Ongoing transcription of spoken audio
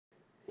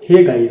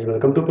Hey guys,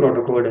 welcome to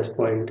Proto.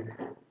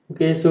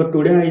 Okay, so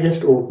today I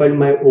just opened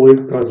my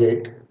old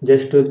project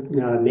just to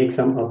make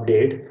some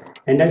updates,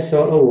 and I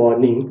saw a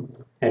warning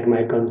at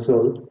my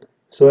console.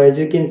 So as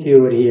you can see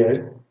over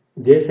here,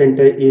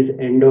 jCenter is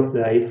end of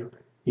life.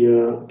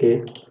 Yeah,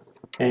 okay,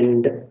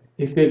 and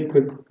if we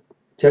quick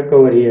check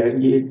over here,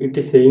 it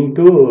is saying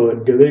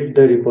to delete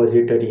the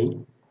repository.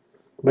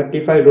 But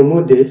if I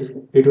remove this,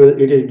 it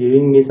is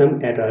giving me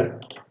some error.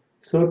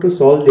 So to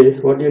solve this,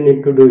 what you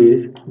need to do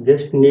is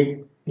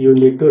you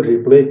need to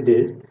replace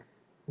this.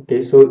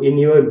 Okay, so in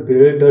your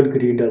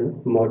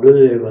build.gradle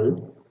module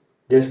level,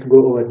 just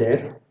go over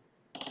there,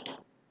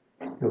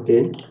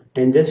 okay,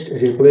 and just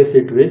replace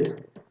it with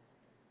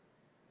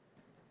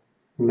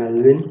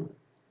maven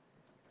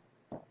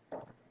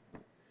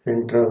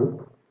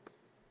central,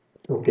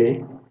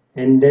 okay,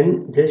 and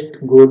then just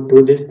go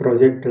to this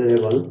project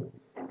level,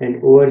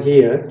 and over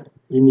here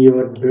in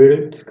your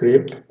build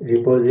script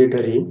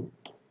repository,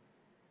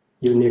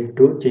 you need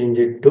to change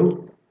it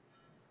to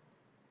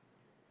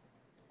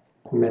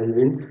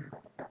maven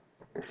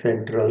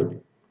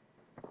central,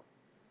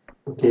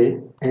 okay,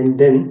 and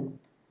then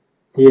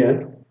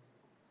here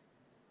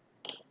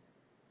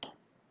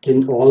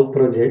in all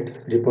projects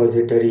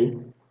repository,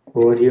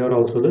 over here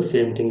also the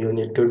same thing you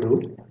need to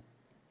do,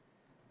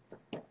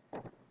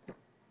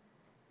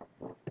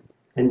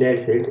 and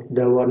that's it,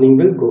 the warning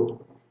will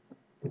go.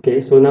 Okay,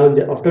 so now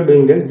after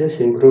doing that, just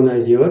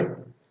synchronize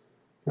your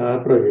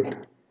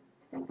project.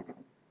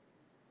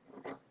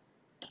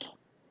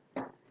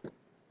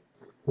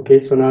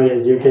 Okay, so now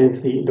as you can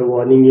see, the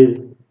warning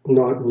is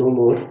not no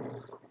more,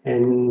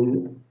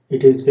 and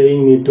it is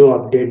saying me to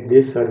update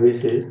these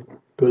services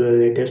to the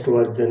latest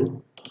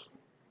version.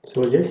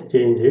 So just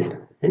change it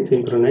and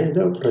synchronize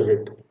the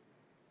project.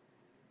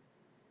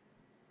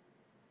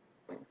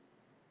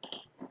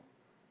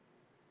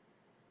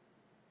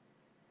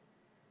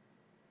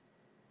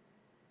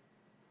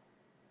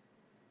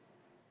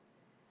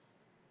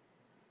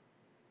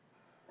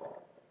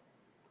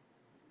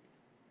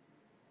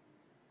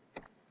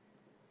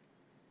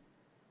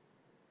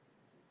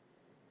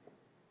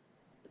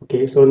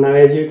 Okay, so now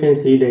as you can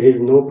see, there is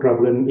no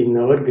problem in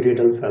our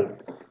Gradle file.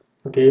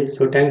 Okay,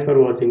 so thanks for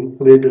watching.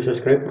 Please do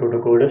subscribe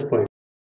Proto.